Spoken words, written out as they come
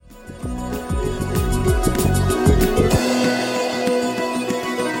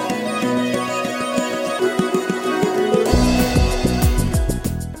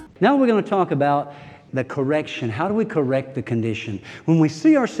Now we're going to talk about the correction. How do we correct the condition? When we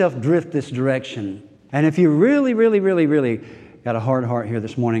see ourselves drift this direction, and if you really got a hard heart here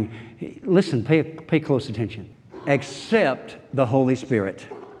this morning, listen, pay close attention. Accept the Holy Spirit.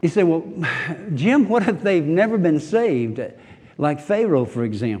 You say, well, Jim, what if they've never been saved? Like Pharaoh, for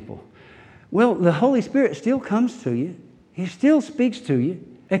example. Well, the Holy Spirit still comes to you. He still speaks to you.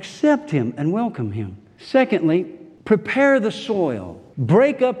 Accept Him and welcome Him. Secondly, prepare the soil.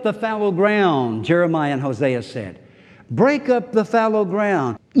 Break up the fallow ground, Jeremiah and Hosea said. Break up the fallow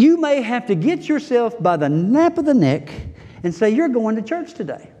ground. You may have to get yourself by the nape of the neck and say, you're going to church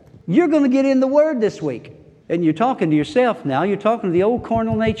today. You're going to get in the Word this week. And you're talking to yourself now. You're talking to the old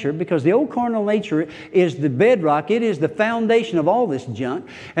carnal nature, because the old carnal nature is the bedrock. It is the foundation of all this junk.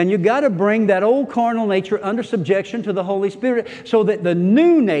 And you've got to bring that old carnal nature under subjection to the Holy Spirit so that the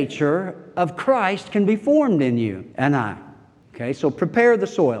new nature of Christ can be formed in you and I. Okay, so prepare the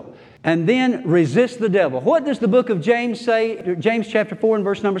soil. And then resist the devil. What does the book of James say? James chapter 4 and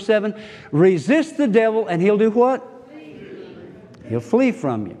verse number 7. Resist the devil and he'll do what? He'll flee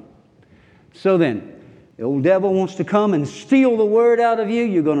from you. So then, the old devil wants to come and steal the word out of you.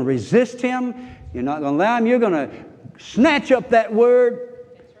 You're going to resist him. You're not going to allow him. You're going to snatch up that word,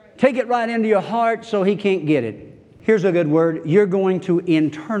 take it right into your heart so he can't get it. Here's a good word. You're going to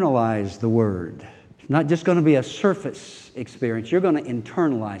internalize the word. It's not just going to be a surface experience. You're going to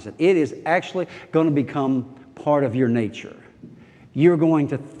internalize it. It is actually going to become part of your nature. You're going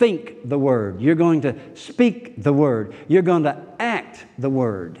to think the word. You're going to speak the word. You're going to act the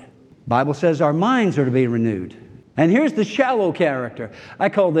word. Bible says our minds are to be renewed. And here's the shallow character. I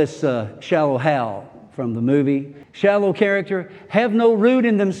call this Shallow Hal from the movie. Shallow character have no root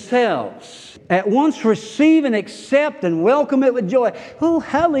in themselves. At once receive and accept and welcome it with joy. Oh,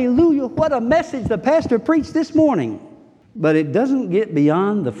 hallelujah, what a message the pastor preached this morning. But it doesn't get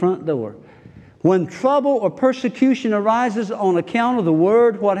beyond the front door. When trouble or persecution arises on account of the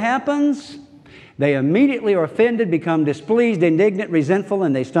word, what happens? They immediately are offended, become displeased, indignant, resentful,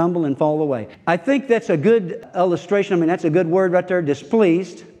 and they stumble and fall away. I think that's a good illustration. I mean, that's a good word right there.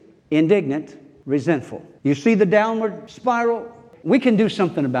 Displeased, indignant, resentful. You see the downward spiral? We can do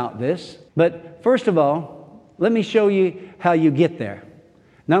something about this. But first of all, let me show you how you get there.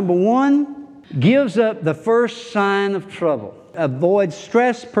 Number one, gives up the first sign of trouble. Avoid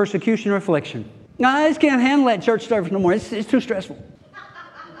stress, persecution, or affliction. No, I just can't handle that church service no more. It's too stressful.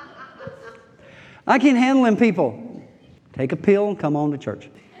 I can't handle them people. Take a pill and come on to church.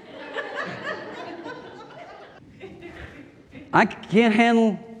 I can't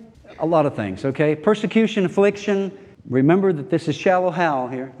handle a lot of things, okay? Persecution, affliction. Remember that this is Shallow Hal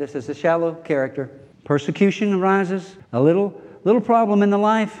here. This is a shallow character. Persecution arises. A little problem in the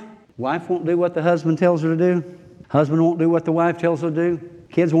life. Wife won't do what the husband tells her to do. Husband won't do what the wife tells her to do.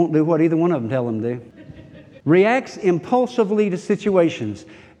 Kids won't do what either one of them tell them to do. Reacts impulsively to situations.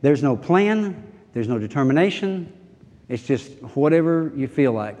 There's no plan. There's no determination. It's just whatever you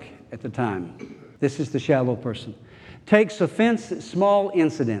feel like at the time. This is the shallow person. Takes offense at small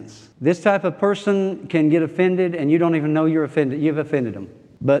incidents. This type of person can get offended and you don't even know you're offended. You've offended them.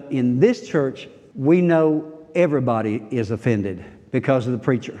 But in this church, we know everybody is offended because of the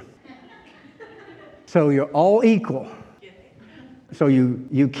preacher. So you're all equal. So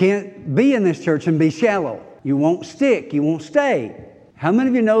you can't be in this church and be shallow. You won't stick. You won't stay. How many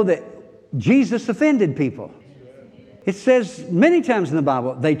of you know that Jesus offended people? It says many times in the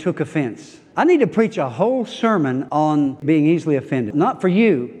Bible, they took offense. I need to preach a whole sermon on being easily offended. Not for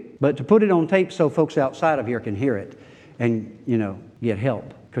you, but to put it on tape so folks outside of here can hear it and, get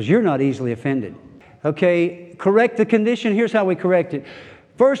help. Because you're not easily offended. Okay, correct the condition. Here's how we correct it.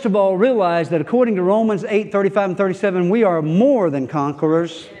 First of all, realize that according to Romans 8:35 and 37, we are more than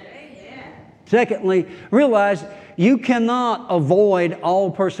conquerors. Secondly, realize you cannot avoid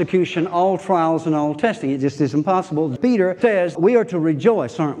all persecution, all trials, and all testing. It just is impossible. Peter says we are to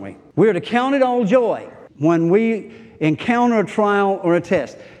rejoice, aren't we? We are to count it all joy when we encounter a trial or a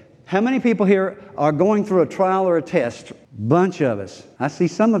test. How many people here are going through a trial or a test? Bunch of us. I see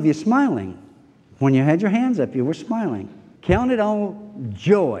some of you smiling. When you had your hands up, you were smiling. Count it all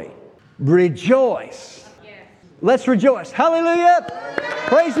joy. Rejoice. Yes. Let's rejoice. Hallelujah.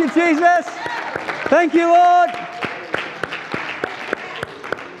 Praise you, Jesus. Thank you, Lord.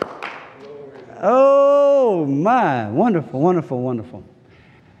 Oh, my. Wonderful, wonderful, wonderful.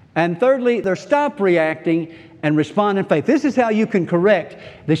 And thirdly, stop reacting and respond in faith. This is how you can correct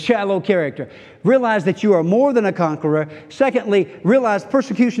the shallow character. Realize that you are more than a conqueror. Secondly, realize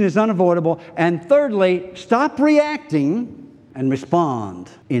persecution is unavoidable. And thirdly, stop reacting and respond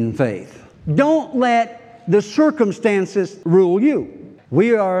in faith. Don't let the circumstances rule you.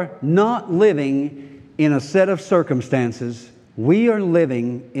 We are not living in a set of circumstances. We are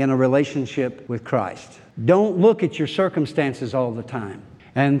living in a relationship with Christ. Don't look at your circumstances all the time.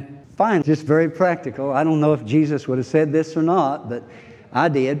 And fine, just very practical. I don't know if Jesus would have said this or not, but I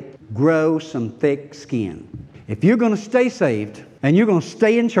did. Grow some thick skin. If you're going to stay saved and you're going to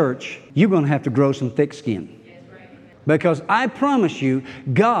stay in church, you're going to have to grow some thick skin. Because I promise you,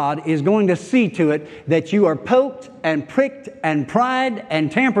 God is going to see to it that you are poked and pricked and pried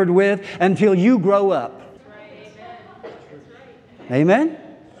and tampered with until you grow up. Amen?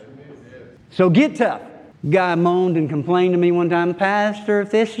 So get tough. Guy moaned and complained to me one time, Pastor,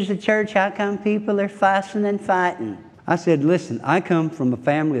 if this is a church, how come people are fussing and fighting? I said, listen, I come from a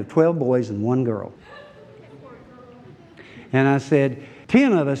family of 12 boys and 1 girl. And I said,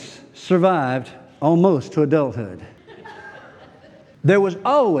 10 of us survived almost to adulthood. There was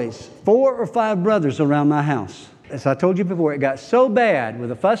always 4 or 5 brothers around my house. As I told you before, it got so bad with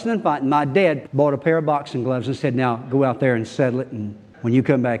the fussing and fighting, my dad bought a pair of boxing gloves and said, now go out there and settle it, and when you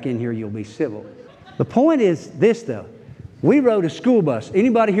come back in here, you'll be civil. The point is this, though. We rode a school bus.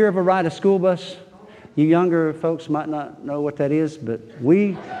 Anybody here ever ride a school bus? You younger folks might not know what that is, but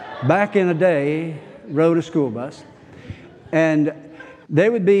we, back in the day, rode a school bus. And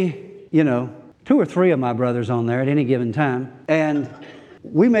there would be, 2 or 3 of my brothers on there at any given time. And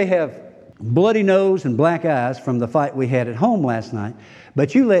we may have bloody nose and black eyes from the fight we had at home last night.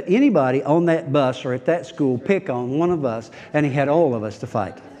 But you let anybody on that bus or at that school pick on one of us, and he had all of us to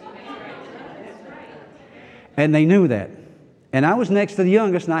fight. And they knew that. And I was next to the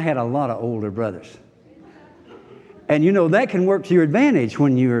youngest, and I had a lot of older brothers. And that can work to your advantage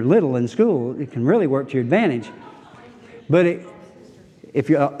when you're little in school. It can really work to your advantage. But if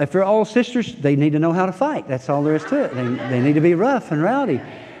you're all sisters, they need to know how to fight. That's all there is to it. They need to be rough and rowdy.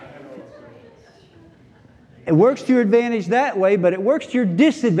 It works to your advantage that way, but it works to your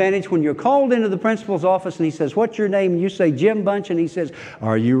disadvantage when you're called into the principal's office and he says, what's your name? And you say Jim Bunch, and he says,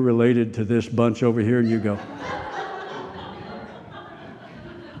 are you related to this bunch over here? And you go.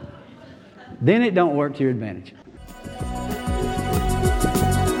 Then it don't work to your advantage.